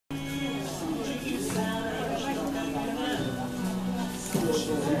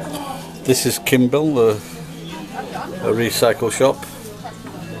This is Kimble, a recycle shop,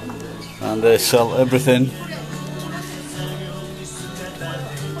 and they sell everything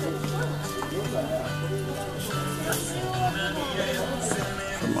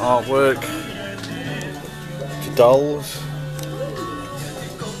from artwork to dolls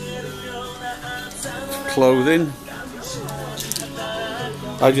to clothing.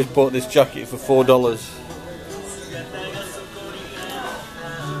 I just bought this jacket for $4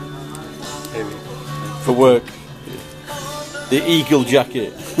 for work. The eagle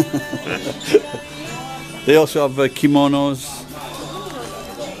jacket. They also have kimonos,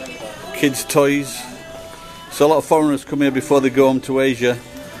 kids' toys. So a lot of foreigners come here before they go home to Asia,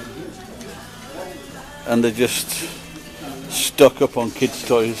 and they're just stock up on kids'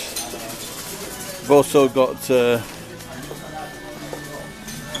 toys. We've also got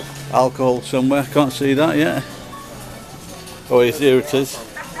alcohol somewhere. Can't see that yet. Oh yes, here it is.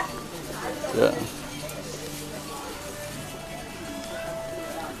 Yeah.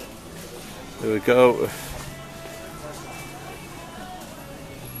 There we go.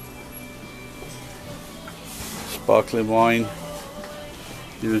 Sparkling wine.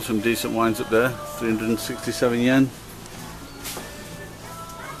 Even some decent wines up there. 367 yen.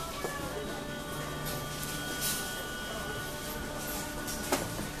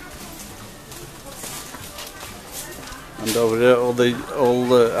 And over there, all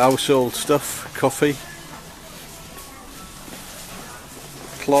the household stuff, coffee,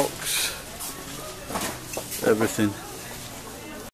 clocks, everything.